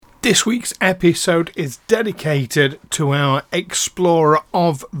This week's episode is dedicated to our Explorer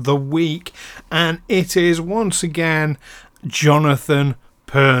of the Week, and it is once again Jonathan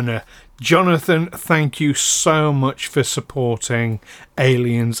Perner. Jonathan, thank you so much for supporting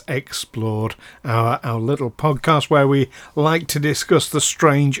Aliens Explored, our little podcast where we like to discuss the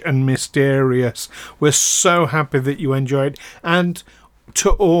strange and mysterious. We're so happy that you enjoyed, and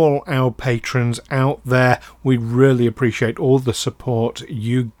to all our patrons out there, we really appreciate all the support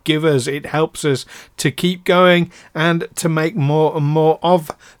you give us. It helps us to keep going and to make more and more of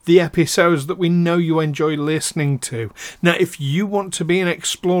the episodes that we know you enjoy listening to. Now, if you want to be an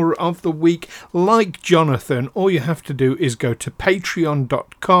Explorer of the Week like Jonathan, all you have to do is go to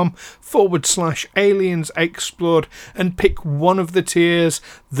patreon.com/Aliens Explored and pick one of the tiers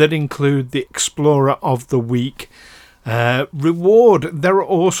that include the Explorer of the Week reward. There are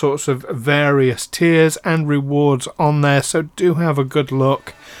all sorts of various tiers and rewards on there, so do have a good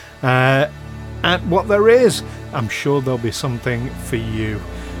look at what there is. I'm sure there'll be something for you.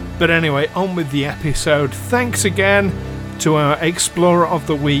 But anyway, on with the episode. Thanks again to our Explorer of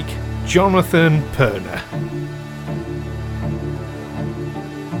the Week, Jonathan Perner.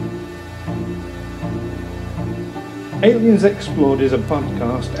 Aliens Explored is a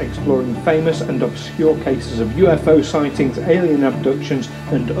podcast exploring famous and obscure cases of UFO sightings, alien abductions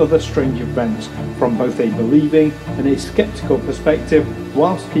and other strange events from both a believing and a sceptical perspective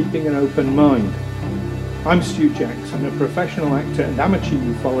whilst keeping an open mind. I'm Stu Jackson, a professional actor and amateur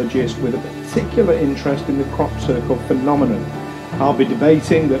ufologist with a particular interest in the crop circle phenomenon. I'll be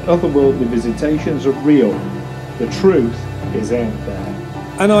debating that otherworldly visitations are real. The truth is out there.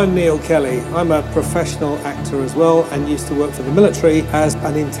 And I'm Neil Kelly. I'm a professional actor as well and used to work for the military as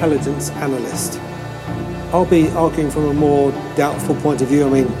an intelligence analyst. I'll be arguing from a more doubtful point of view. I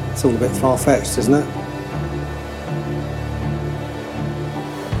mean, it's all a bit far-fetched, isn't it?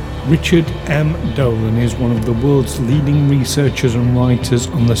 Richard M. Dolan is one of the world's leading researchers and writers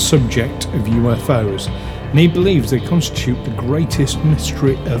on the subject of UFOs, and he believes they constitute the greatest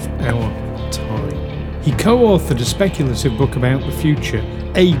mystery of our time. He co-authored a speculative book about the future,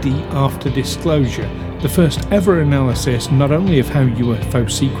 AD After Disclosure, the first ever analysis not only of how UFO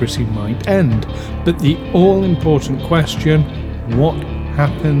secrecy might end, but the all-important question, what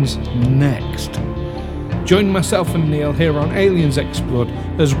happens next? Join myself and Neil here on Aliens Explored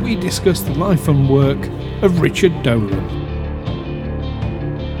as we discuss the life and work of Richard Dolan.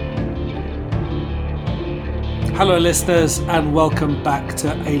 Hello listeners and welcome back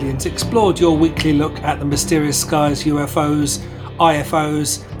to Aliens Explored, your weekly look at the mysterious skies, UFOs,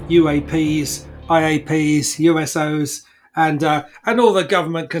 IFOs, UAPs, IAPs, USOs and all the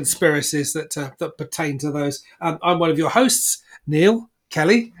government conspiracies that pertain to those. I'm one of your hosts, Neil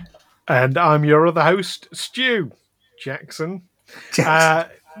Kelly. And I'm your other host, Stu Jackson.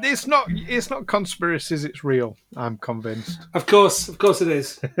 It's not conspiracies, it's real, I'm convinced. Of course it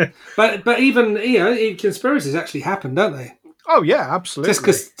is. but even conspiracies actually happen, don't they? Oh yeah, absolutely. Just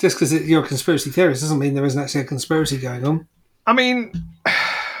because you're a conspiracy theorist doesn't mean there isn't actually a conspiracy going on. I mean,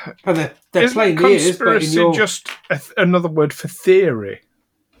 they're playing the ears, but just another word for theory?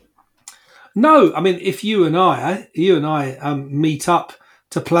 No, I mean if you and I meet up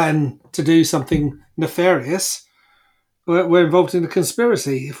to plan to do something nefarious, we're involved in a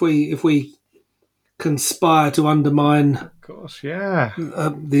conspiracy. If we conspire to undermine, of course, yeah,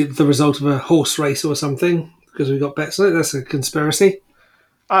 the result of a horse race or something because we got bets on it, that's a conspiracy.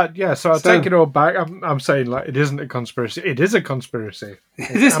 So I'll take it all back. I'm saying like it isn't a conspiracy. It is a conspiracy.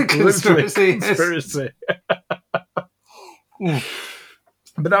 It is a conspiracy.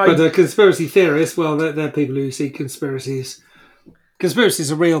 But the conspiracy theorists, well, they're people who see conspiracies.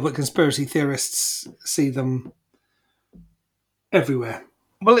 Conspiracies are real, but conspiracy theorists see them everywhere.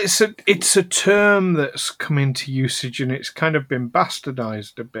 Well, it's a term that's come into usage and it's kind of been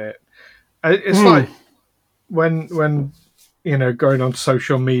bastardized a bit. It's like when going on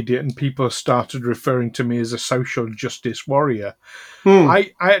social media and people started referring to me as a social justice warrior.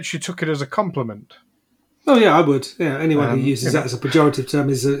 I actually took it as a compliment. Oh yeah, I would. Yeah, anyone who uses that as a pejorative term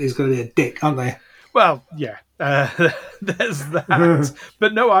is going to be a dick, aren't they? Well, yeah, there's that.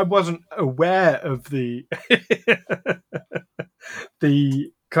 But no, I wasn't aware of the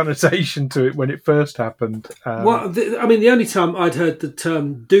the connotation to it when it first happened. The only time I'd heard the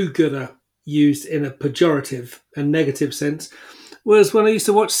term do-gooder used in a pejorative and negative sense was when I used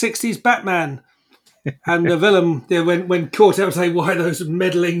to watch 60s Batman. And the villain, when caught out, say, "Why those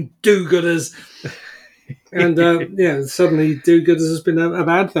meddling do-gooders?" And suddenly do-gooders has been a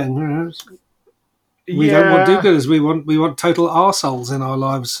bad thing. We don't want do-gooders. We want total arseholes in our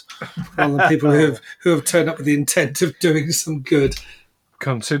lives, rather than people who have turned up with the intent of doing some good.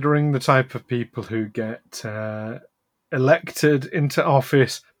 considering the type of people who get elected into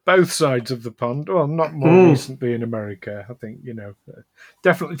office, both sides of the pond, well, not more recently in America. I think,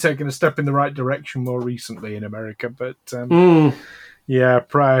 definitely taken a step in the right direction more recently in America. But,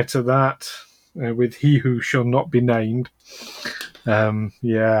 prior to that, with He Who Shall Not Be Named,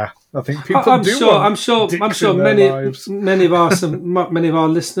 I think people I'm do sure. want I'm sure. dicks I'm sure in their lives. many of our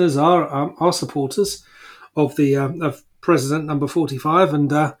listeners are supporters of the of President number 45,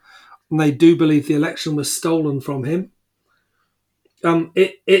 and they do believe the election was stolen from him.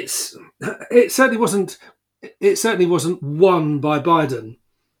 It certainly wasn't. It certainly wasn't won by Biden.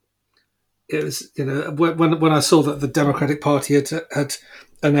 It was, when I saw that the Democratic Party had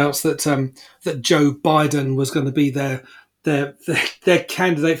announced that that Joe Biden was going to be their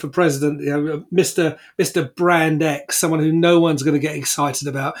candidate for president, Mr. Brand X, someone who no one's going to get excited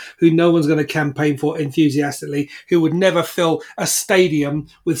about, who no one's going to campaign for enthusiastically, who would never fill a stadium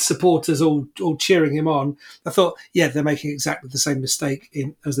with supporters all cheering him on. I thought, they're making exactly the same mistake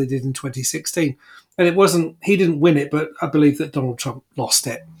as they did in 2016. And it wasn't, he didn't win it, but I believe that Donald Trump lost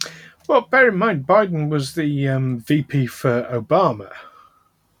it. Well, bear in mind, Biden was the VP for Obama.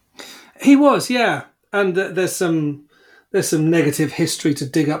 He was, yeah. And there's some negative history to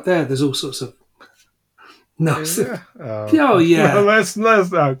dig up there. There's all sorts of Well, let's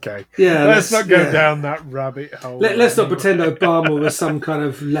okay. Yeah, let's not go down that rabbit hole. Let's not pretend Obama was some kind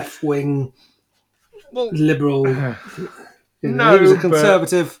of left-wing liberal. No, he was a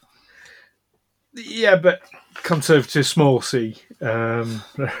conservative. But conservative, small c. I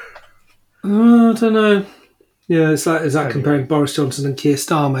don't know. Yeah, is that comparing Boris Johnson and Keir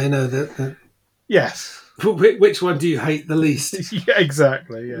Starmer? That. Yes. Which one do you hate the least? Yeah,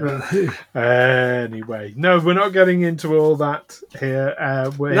 exactly. Yeah. Anyway, no, we're not getting into all that here.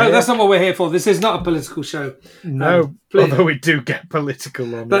 That's not what we're here for. This is not a political show. No, although we do get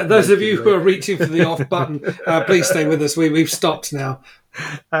political on it. Those of you who are reaching for the off button, please stay with us. We've stopped now.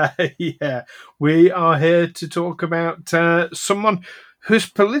 We are here to talk about someone whose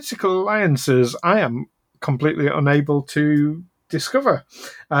political alliances I am completely unable to discover.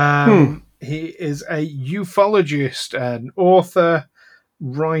 He is a ufologist, an author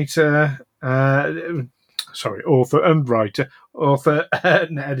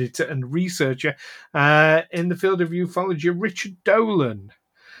and editor and researcher in the field of ufology, Richard Dolan.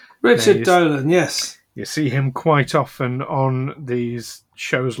 Dolan, yes. You see him quite often on these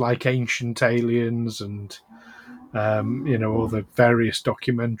shows like Ancient Aliens and all the various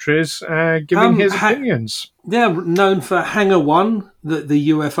documentaries, giving his opinions. Known for Hangar One, the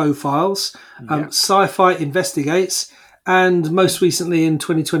UFO files, Sci-Fi Investigates, and most recently in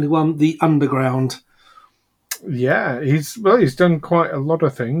 2021, The Underground. Yeah, he's done quite a lot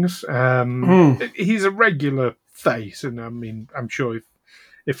of things. He's a regular face, and I mean, I'm sure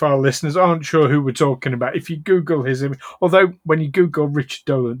if our listeners aren't sure who we're talking about, if you Google his image, although when you Google Richard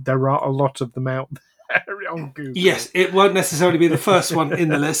Dolan, there are a lot of them out there. On Google. Yes, it won't necessarily be the first one in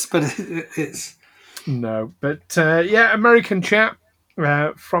the list, but it's... No, but American chap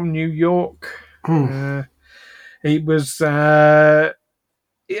from New York. He was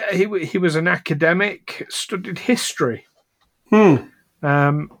he was an academic, studied history. Now,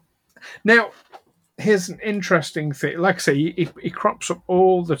 here's an interesting thing. Like I say, he crops up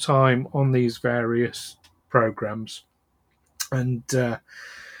all the time on these various programs, and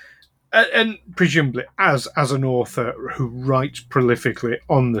presumably as an author who writes prolifically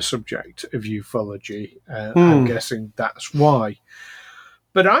on the subject of ufology, I'm guessing that's why.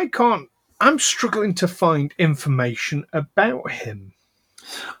 But I'm struggling to find information about him.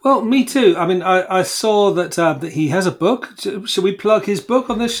 Well, me too. I mean, I saw that he has a book. Should we plug his book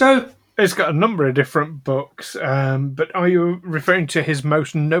on this show? It's got a number of different books, but are you referring to his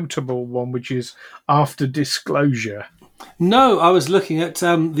most notable one, which is After Disclosure? No, I was looking at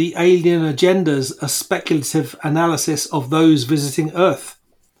The Alien Agendas, a speculative analysis of those visiting Earth.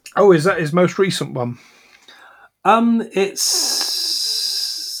 Oh, is that his most recent one? It's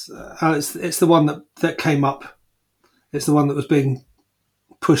the one that came up. It's the one that was being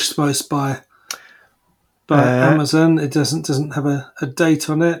pushed most by Amazon. It doesn't have a date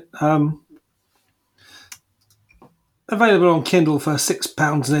on it. Available on Kindle for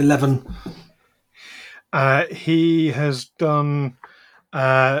 £6.11. He has done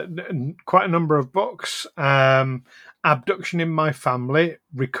quite a number of books. Abduction in My Family,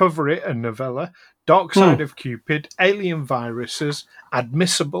 Recovery, a novella, Dark Side of Cupid, Alien Viruses,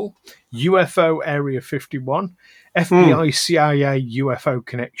 Admissible, UFO Area 51, FBI CIA UFO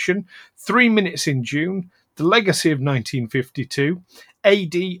Connection, 3 Minutes in June, The The Legacy of 1952,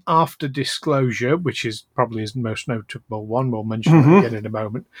 AD After Disclosure, which is probably his most notable one. We'll mention that again in a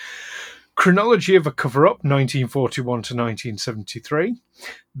moment. Chronology of a Cover-Up, 1941 to 1973.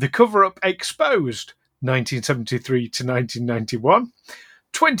 The Cover-Up Exposed, 1973 to 1991.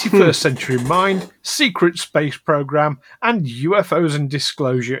 21st Century Mind, Secret Space Program, and UFOs and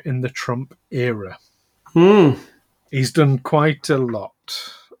Disclosure in the Trump Era. He's done quite a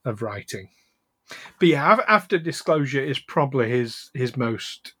lot of writing. But yeah, After Disclosure is probably his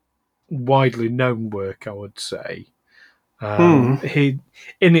most widely known work, I would say.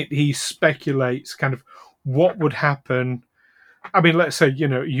 He speculates kind of what would happen. I mean, let's say,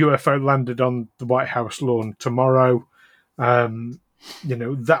 UFO landed on the White House lawn tomorrow.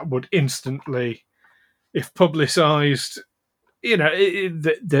 That would instantly, if publicized,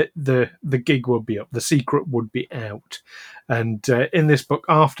 the gig would be up, the secret would be out. And in this book,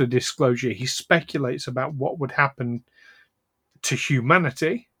 After Disclosure, he speculates about what would happen to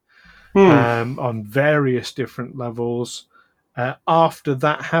humanity on various different levels after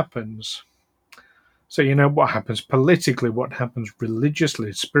that happens. So, what happens politically, what happens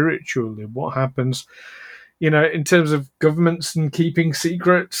religiously, spiritually, what happens, in terms of governments and keeping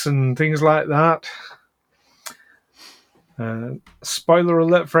secrets and things like that. Spoiler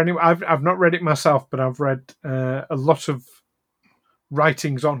alert for anyone. I've not read it myself, but I've read a lot of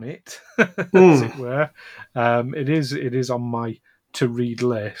writings on it, as it were. It is on my to read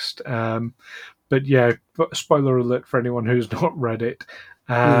list. But yeah, spoiler alert for anyone who's not read it.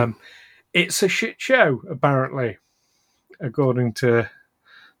 It's a shit show, apparently, according to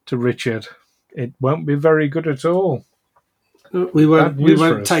Richard. It won't be very good at all. We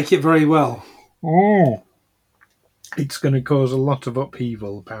won't take it very well. It's going to cause a lot of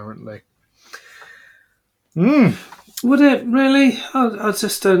upheaval, apparently. Would it really? I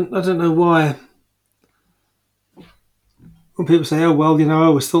just don't. I don't know why. When people say, "Oh well, I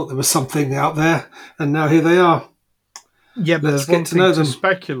always thought there was something out there, and now here they are." Yeah, but let's there's one thing to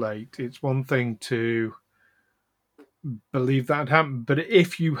speculate. It's one thing to believe that happened. But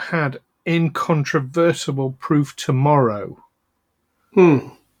if you had incontrovertible proof tomorrow, I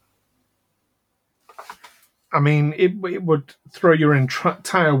mean, it would throw your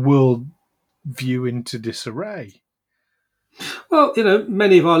entire world view into disarray. Well,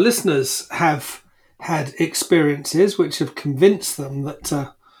 many of our listeners have had experiences which have convinced them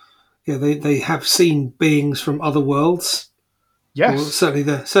that they have seen beings from other worlds. Yes, or certainly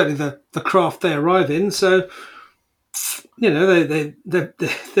the craft they arrive in. So they're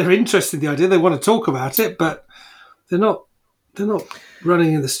interested in the idea. They want to talk about it, but they're not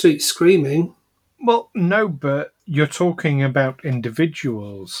running in the streets screaming. Well, no, but you're talking about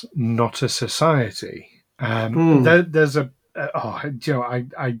individuals, not a society. There's a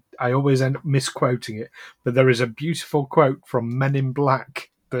I always end up misquoting it, but there is a beautiful quote from Men in Black,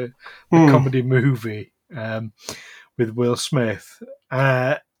 the comedy movie with Will Smith,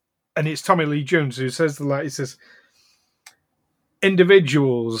 and it's Tommy Lee Jones who says he says,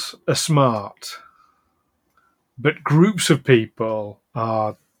 individuals are smart, but groups of people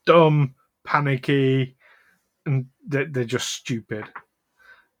are dumb, panicky, and they're just stupid.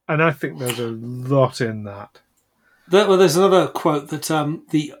 And I think there's a lot in that. There's another quote that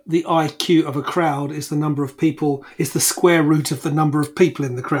the IQ of a crowd is the number of people, is the square root of the number of people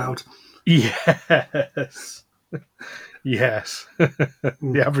in the crowd. Yes. Yes.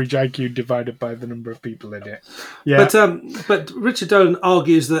 The average IQ divided by the number of people in it. Yeah. But Richard Dolan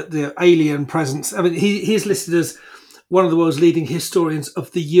argues that the alien presence, I mean, he's listed as one of the world's leading historians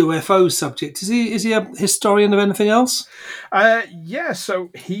of the UFO subject. Is he a historian of anything else? Yeah, so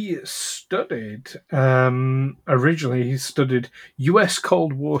he studied, originally he studied US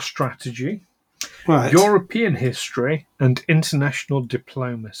Cold War strategy, right, European history, and international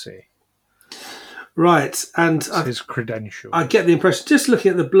diplomacy. Right, and his credentials. I get the impression, just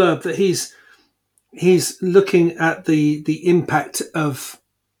looking at the blurb, that he's looking at the impact of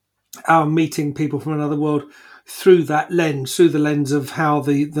our meeting people from another world through that lens, through the lens of how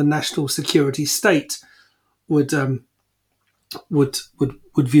the national security state would view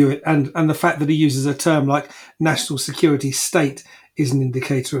it, and the fact that he uses a term like national security state is an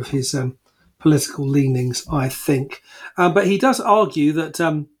indicator of his political leanings, I think. But he does argue that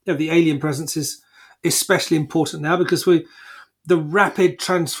the alien presence is especially important now because the rapid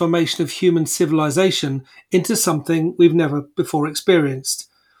transformation of human civilization into something we've never before experienced.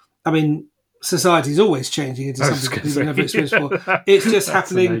 I mean, society's always changing into something we've never experienced before. It's just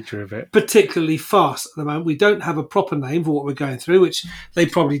happening particularly fast at the moment. We don't have a proper name for what we're going through, which they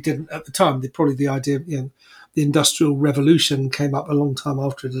probably didn't at the time. The idea, the Industrial Revolution came up a long time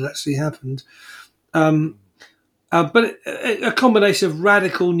after it had actually happened. But a combination of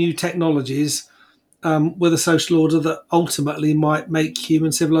radical new technologies with a social order that ultimately might make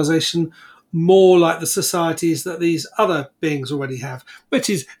human civilization more like the societies that these other beings already have, which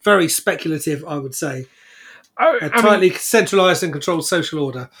is very speculative, I would say. A I mean, tightly centralized and controlled social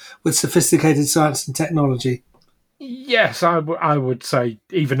order with sophisticated science and technology. yes, I would say,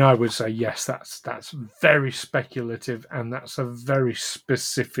 even I would say, yes, that's very speculative, and that's a very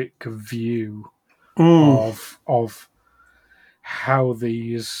specific view of how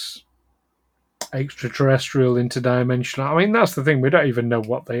these extraterrestrial, interdimensional. I mean, that's the thing. We don't even know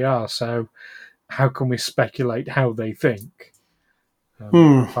what they are, so how can we speculate how they think?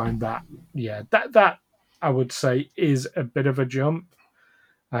 I find that, that I would say is a bit of a jump.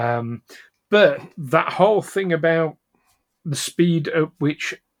 But that whole thing about the speed at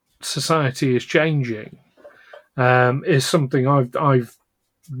which society is changing is something I've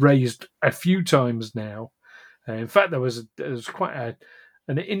raised a few times now. In fact, there was quite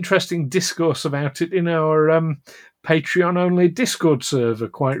an interesting discourse about it in our Patreon only Discord server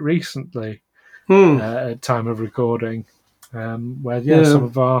quite recently, at time of recording, where some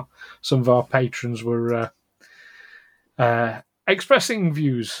of our patrons were expressing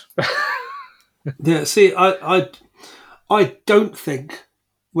views. Yeah, see, I don't think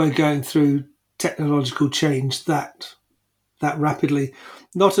we're going through technological change that rapidly.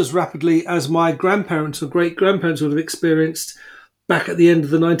 Not as rapidly as my grandparents or great grandparents would have experienced back at the end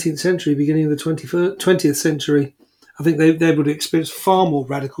of the 19th century, beginning of the 20th century. I think they would have experienced far more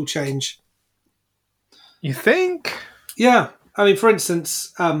radical change. You think? Yeah. I mean, for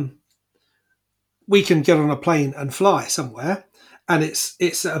instance, we can get on a plane and fly somewhere, and it's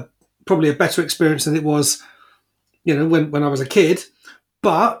probably a better experience than it was, when I was a kid.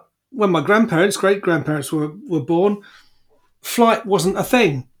 But when my great grandparents were born, flight wasn't a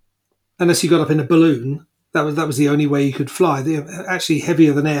thing unless you got up in a balloon. That was the only way you could fly. Actually,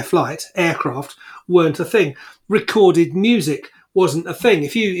 heavier than air flight, aircraft weren't a thing. Recorded music wasn't a thing.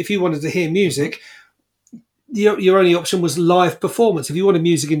 If you wanted to hear music, your only option was live performance. If you wanted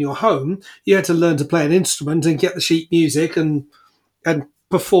music in your home, you had to learn to play an instrument and get the sheet music and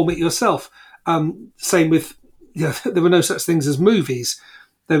perform it yourself. Same with, there were no such things as movies.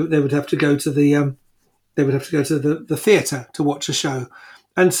 They would have to go to the theatre to watch a show,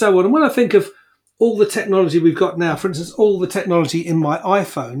 and so on. And when I think of all the technology we've got now, for instance, all the technology in my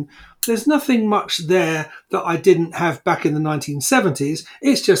iPhone, there's nothing much there that I didn't have back in the 1970s.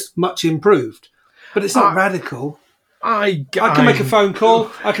 It's just much improved, but it's not radical. I can make a phone call.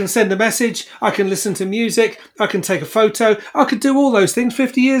 I can send a message. I can listen to music. I can take a photo. I could do all those things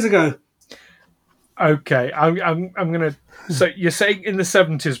 50 years ago. Okay, I'm gonna. So you're saying in the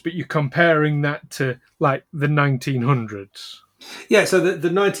 70s, but you're comparing that to like the 1900s. Yeah, so the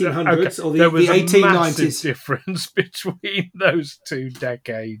 1900s or the 1890s. There was a massive difference between those 2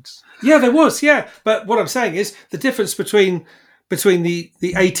 decades. Yeah, there was. Yeah, but what I'm saying is the difference between the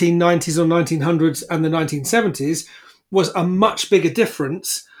 1890s or 1900s and the 1970s was a much bigger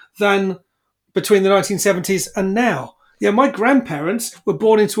difference than between the 1970s and now. Yeah, my grandparents were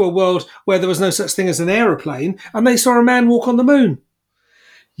born into a world where there was no such thing as an aeroplane, and they saw a man walk on the moon.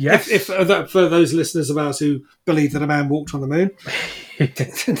 Yes. If for those listeners of ours who believe that a man walked on the moon,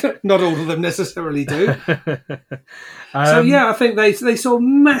 not all of them necessarily do. So yeah, I think they saw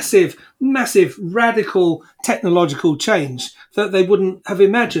massive, radical technological change that they wouldn't have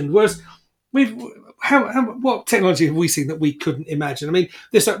imagined. Whereas what technology have we seen that we couldn't imagine? I mean,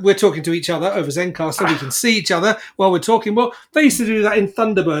 we're talking to each other over Zencastr. We can see each other while we're talking. Well, they used to do that in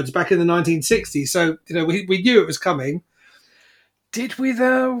Thunderbirds back in the 1960s. So we knew it was coming. Did we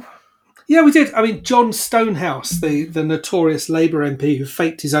though? Yeah, we did. I mean, John Stonehouse, the notorious Labour MP who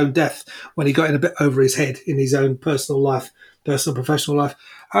faked his own death when he got in a bit over his head in his own personal professional life,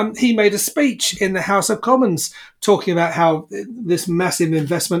 he made a speech in the House of Commons talking about how this massive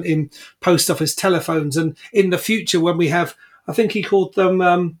investment in post office telephones, and in the future when we have, I think he called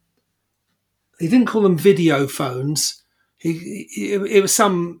them, he didn't call them video phones. It was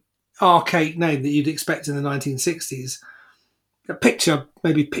some archaic name that you'd expect in the 1960s.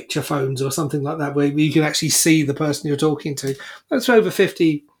 Maybe picture phones or something like that, where you can actually see the person you're talking to. That's over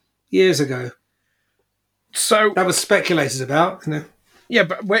 50 years ago. So that was speculated about, Yeah,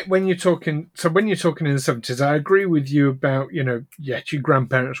 but when you're talking in the 70s, I agree with you about, your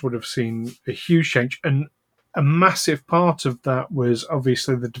grandparents would have seen a huge change, and a massive part of that was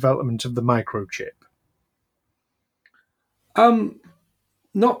obviously the development of the microchip.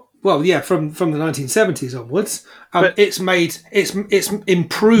 Not well, yeah, from the 1970s onwards, but it's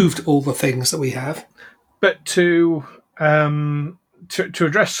improved all the things that we have. But to to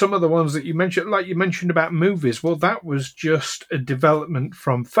address some of the ones that you mentioned, like you mentioned about movies, well, that was just a development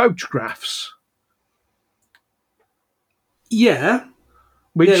from photographs. Yeah.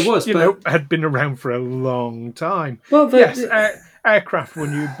 Which, it was, had been around for a long time. Well, yes, aircraft were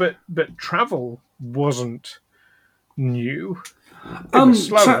new, but travel wasn't new. It was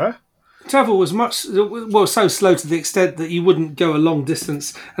slower. Travel was so slow to the extent that you wouldn't go a long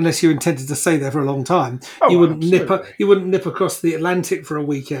distance unless you intended to stay there for a long time. You wouldn't nip across the Atlantic for a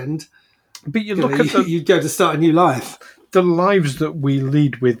weekend. But you'd go to start a new life. The lives that we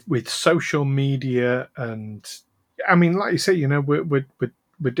lead with social media, and I mean, like you say, we're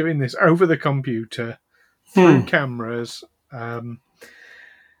doing this over the computer through cameras. I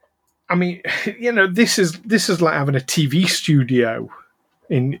mean, this is like having a TV studio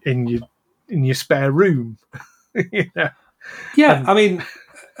in your spare room. Yeah, I mean,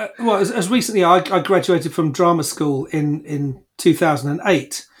 as recently I graduated from drama school in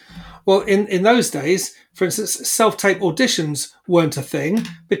 2008. Well, in those days, for instance, self-tape auditions weren't a thing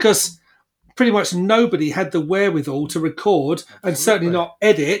because pretty much nobody had the wherewithal to record and certainly not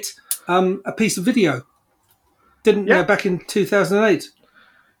edit a piece of video. Didn't back in 2008.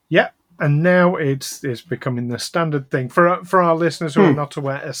 Yeah, and now it's becoming the standard thing. For our listeners who are not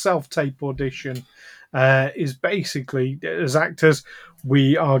aware, a self-tape audition is basically, as actors,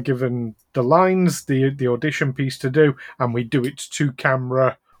 we are given the lines, the audition piece to do, and we do it to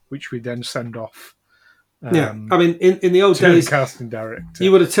camera, which we then send off. I mean, in the old days, casting director,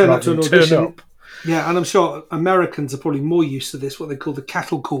 you would have turned up to an audition. Yeah, and I'm sure Americans are probably more used to this, what they call the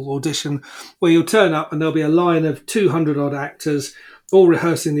cattle call audition, where you'll turn up and there'll be a line of 200 odd actors all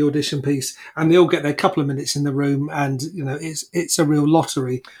rehearsing the audition piece, and they all get their couple of minutes in the room, and it's a real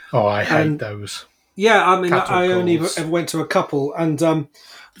lottery. Oh, I hate those. Yeah, I mean, I only ever went to a couple, and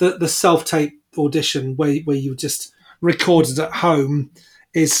the self-tape audition where you just recorded at home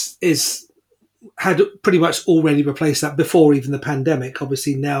had pretty much already replaced that before even the pandemic.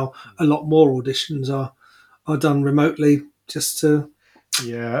 Obviously now a lot more auditions are done remotely just to...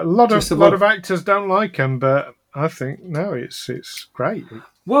 Yeah, a lot of actors don't like them, but I think, no, it's great.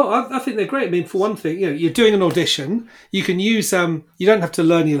 Well, I think they're great. I mean, for one thing, you're doing an audition. You can use you don't have to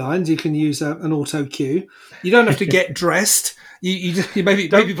learn your lines. You can use an auto cue. You don't have to get dressed. You maybe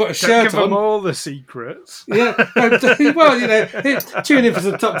put a shirt on. Give them all the secrets. Yeah. Well, tune in for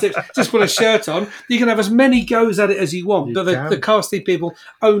some top tips. Just put a shirt on. You can have as many goes at it as you want. But the casting people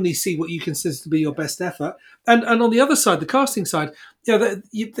only see what you consider to be your best effort. And on the other side, the casting side,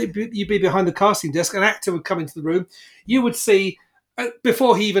 you'd be behind the casting desk. An actor would come into the room. You would see,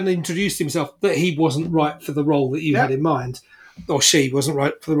 before he even introduced himself, that he wasn't right for the role that you had in mind. Or she wasn't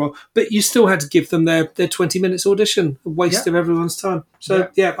right for the role. But you still had to give them their 20 minutes audition, a waste of everyone's time. So,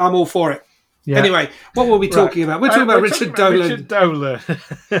 I'm all for it. Yeah. Anyway, what were we talking about? We're talking about Richard Dolan. Richard Dolan.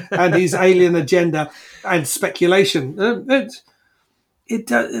 And his alien agenda and speculation.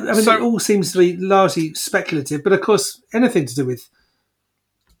 It all seems to be largely speculative, but of course, anything to do with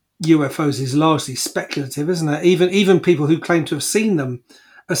UFOs is largely speculative, isn't it? Even people who claim to have seen them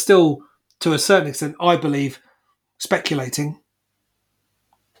are still, to a certain extent, I believe, speculating.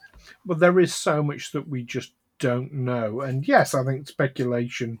 Well, there is so much that we just don't know. And yes, I think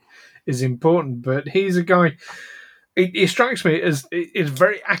speculation is important, but he's a guy, he strikes me as a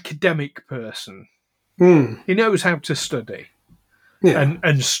very academic person. He knows how to study. Yeah.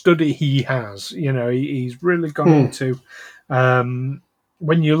 And study he has. He's really gone into...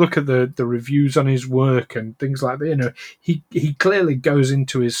 when you look at the reviews on his work and things like that, he clearly goes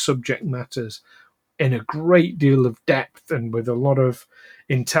into his subject matters in a great deal of depth and with a lot of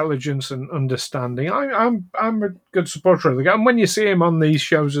intelligence and understanding. I'm a good supporter of the guy, and when you see him on these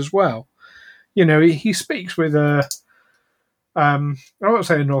shows as well, he speaks with I won't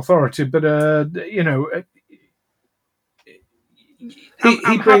say an authority, but I'm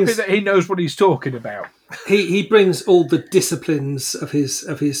happy that he knows what he's talking about. He brings all the disciplines of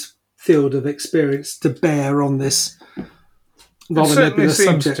his field of experience to bear on this rather nebulous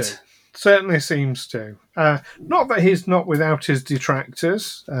subject. Certainly seems to. Not that he's not without his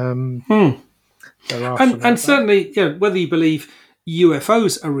detractors. There are and certainly, whether you believe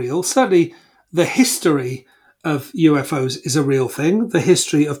UFOs are real, certainly the history of UFOs is a real thing. The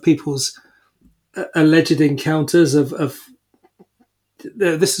history of people's alleged encounters of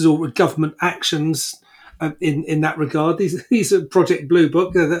this is all government actions in that regard. These are Project Blue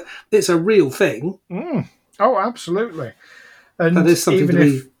Book. It's a real thing. Oh, absolutely. And that is something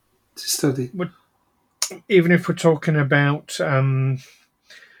to study. Even if we're talking about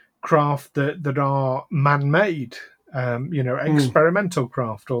craft that are man-made, experimental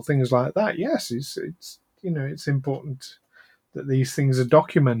craft or things like that, yes, it's important that these things are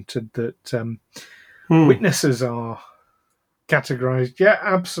documented, that Hmm. witnesses are categorized. Yeah,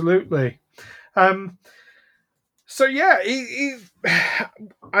 absolutely. So yeah,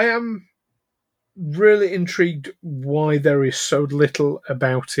 I am really intrigued why there is so little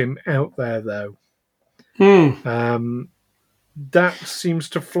about him out there, though. That seems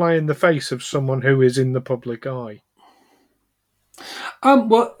to fly in the face of someone who is in the public eye.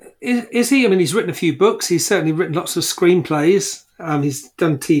 Well, is he? I mean, he's written a few books. He's certainly written lots of screenplays. He's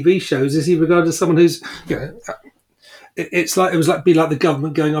done TV shows. Is he regarded as someone who's, it was like the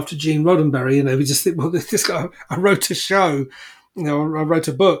government going after Gene Roddenberry? You know, we just think, well, this guy, I wrote a show. You know, I wrote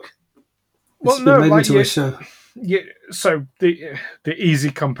a book. Well, it's been made into a show. Yeah, so the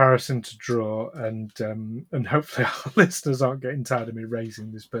easy comparison to draw, and hopefully our listeners aren't getting tired of me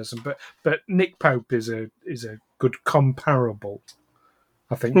raising this person, but Nick Pope is a good comparable,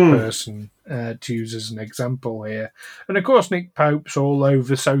 I think, person to use as an example here. And of course, Nick Pope's all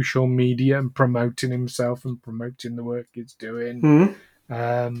over social media and promoting himself and promoting the work he's doing,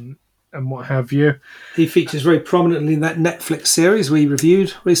 and what have you. He features very prominently in that Netflix series we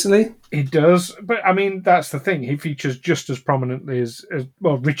reviewed recently. He does, but I mean, that's the thing. He features just as prominently as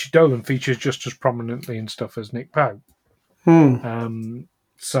Richard Dolan features just as prominently in stuff as Nick Pope.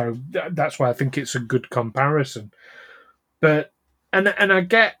 So that's why I think it's a good comparison. But and I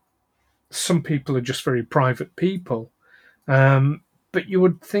get some people are just very private people, but you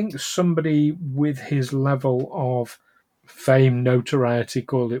would think somebody with his level of fame, notoriety,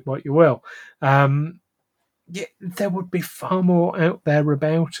 call it what you will, there would be far more out there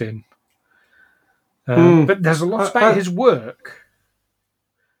about him. But there's a lot about his work.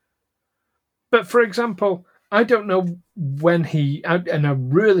 But for example, I don't know when and I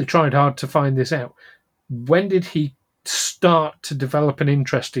really tried hard to find this out. When did he start to develop an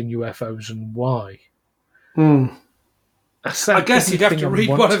interest in UFOs and why? I guess you'd have to read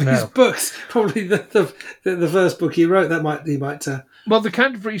one of his books. Probably the first book he wrote. He might. Well, the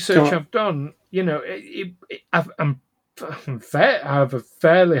kind of research I've done, I have a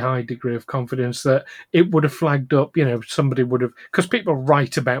fairly high degree of confidence that it would have flagged up. Somebody would have, because people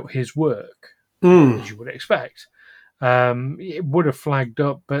write about his work, as you would expect. It would have flagged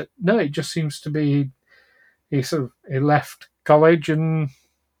up, but no, it just seems to be he left college and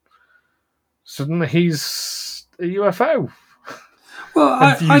suddenly he's a UFO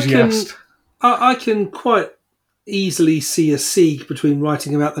enthusiast. I can quite easily see a siege between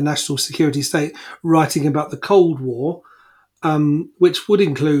writing about the national security state, writing about the Cold War, which would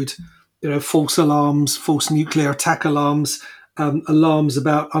include, false alarms, false nuclear attack alarms, alarms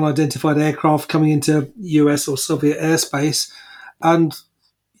about unidentified aircraft coming into US or Soviet airspace, and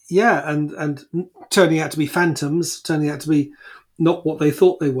turning out to be phantoms, turning out to be not what they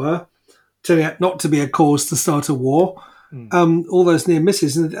thought they were, turning out not to be a cause to start a war. All those near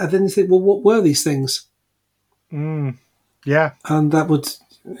misses, and then you think, well, what were these things? Yeah, and that would,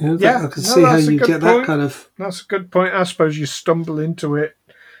 I can see how you get that kind of. That's a good point. I suppose you stumble into it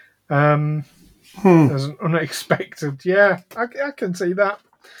as an unexpected. Yeah, I can see that.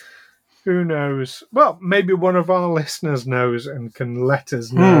 Who knows? Well, maybe one of our listeners knows and can let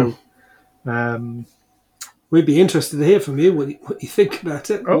us know. We'd be interested to hear from you what you think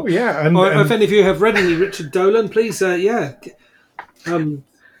about it. Oh, yeah. And if any of you have read any Richard Dolan, please, we'd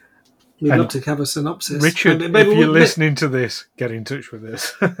love to have a synopsis. Richard, if you're listening to this, get in touch with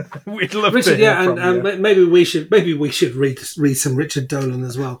us. We'd love to hear from you. And maybe we should read some Richard Dolan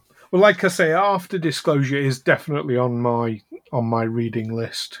as well. Well, like I say, After Disclosure is definitely on my reading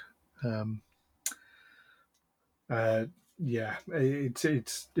list.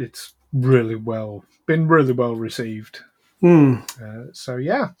 It's really been really well received. So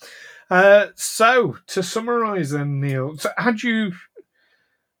to summarise then, Neil, so had you,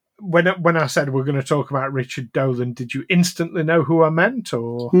 when I said we're going to talk about Richard Dolan, did you instantly know who I meant,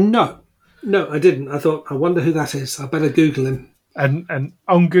 or no, I didn't. I thought, I wonder who that is. I better Google him. And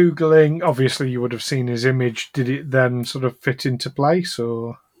on Googling, obviously you would have seen his image. Did it then sort of fit into place,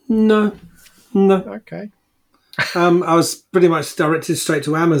 or no? Okay. I was pretty much directed straight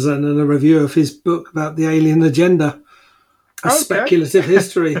to Amazon and a review of his book about the alien agenda, speculative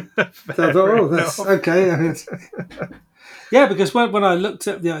history. So I thought, that's okay. Yeah, because when I looked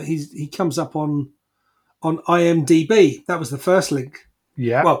at, he comes up on IMDb. That was the first link.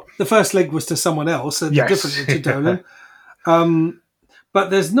 Yeah. Well, the first link was to someone else, a different Richard Dolan. But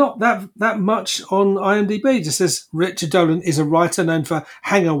there's not that much on IMDb. It just says Richard Dolan is a writer known for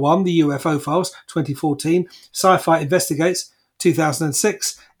Hangar 1, The UFO Files, 2014, Sci-Fi Investigates,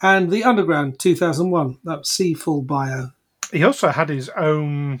 2006, and The Underground, 2001. That was Seafull Bio. He also had his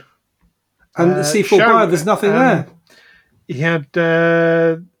own and the Seafull Bio, there's nothing there.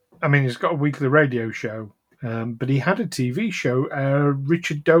 I mean, he's got a weekly radio show, but he had a TV show,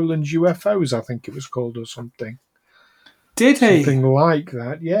 Richard Dolan's UFOs, I think it was called, or something. Did he? Something like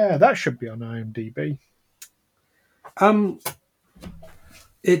that. Yeah, that should be on IMDb.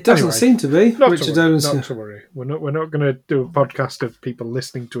 It doesn't seem to be. Not to worry. We're not going to do a podcast of people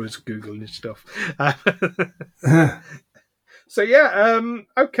listening to us Googling stuff. So yeah,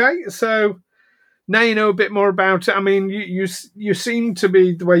 okay. So now you know a bit more about it. I mean, you seem to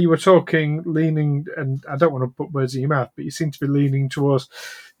be, the way you were talking, leaning, and I don't want to put words in your mouth, but you seem to be leaning towards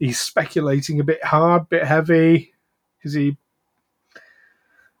he's speculating a bit hard, bit heavy. Is he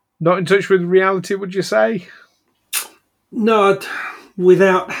not in touch with reality, would you say? No,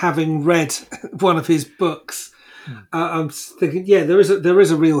 without having read one of his books, I'm thinking, yeah, there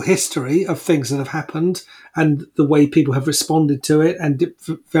is a real history of things that have happened and the way people have responded to it and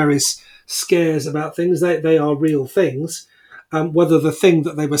various scares about things. They are real things. Whether the thing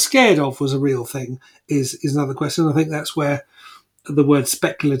that they were scared of was a real thing is another question. I think that's where the word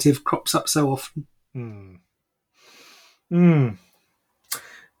speculative crops up so often.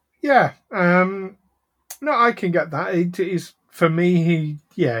 Yeah. No, I can get that. It is, for me,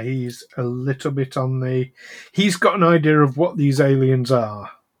 he's a little bit on the... He's got an idea of what these aliens are.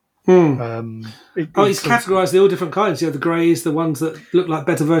 He's categorised all different kinds. The greys, the ones that look like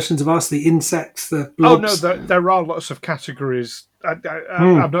better versions of us, the insects, the blobs. Oh, no, there are lots of categories.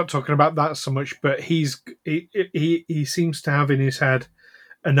 I'm not talking about that so much, but he seems to have in his head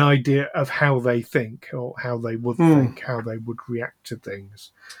an idea of how they think, or how they would think, how they would react to things.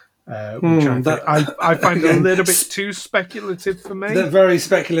 Which I find a little bit too speculative for me. They're very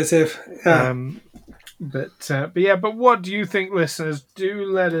speculative. Yeah. But what do you think, listeners? Do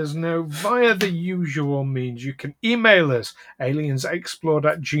let us know via the usual means. You can email us,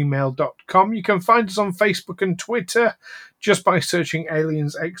 aliensexplored@gmail.com. You can find us on Facebook and Twitter just by searching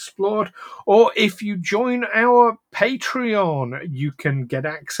Aliens Explored. Or if you join our Patreon, you can get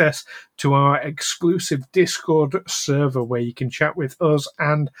access to our exclusive Discord server where you can chat with us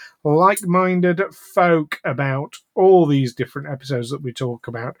and like-minded folk about all these different episodes that we talk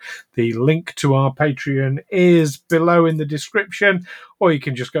about. The link to our Patreon is below in the description, or you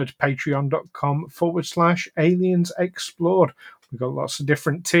can just go to patreon.com/Aliens Explored. We've got lots of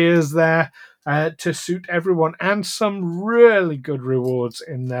different tiers there to suit everyone, and some really good rewards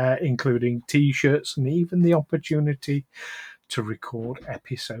in there, including T-shirts and even the opportunity to record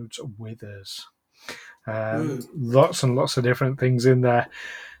episodes with us. Lots and lots of different things in there.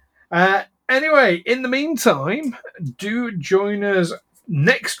 Anyway, in the meantime, do join us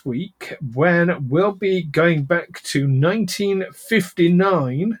next week when we'll be going back to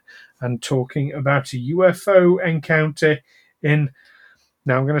 1959 and talking about a UFO encounter in...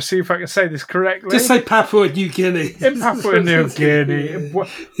 Now, I'm going to see if I can say this correctly. Just say Papua New Guinea. In Papua New Guinea.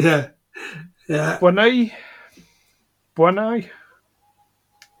 Yeah. Buonai. I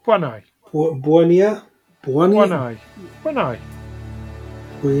don't know.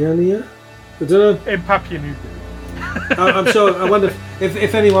 In Papua New Guinea. I'm sure. I wonder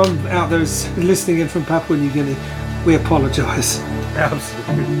if anyone out there is listening in from Papua New Guinea, we apologise.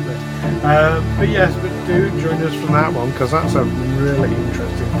 Absolutely. But do join us from that one, because that's a really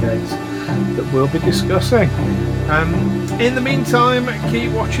interesting case that we'll be discussing. In the meantime,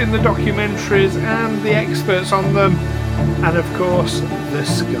 keep watching the documentaries and the experts on them, and of course, the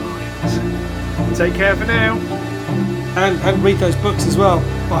skies. Take care for now. And read those books as well.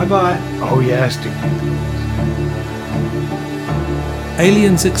 Bye-bye. Oh yes, do.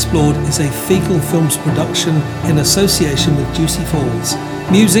 Aliens Explored is a Fecal Films production in association with Juicy Falls.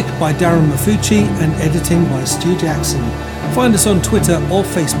 Music by Darren Mafucci and editing by Stu Jackson. Find us on Twitter or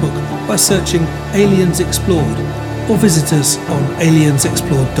Facebook by searching Aliens Explored, or visit us on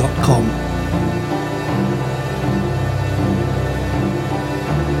aliensexplored.com.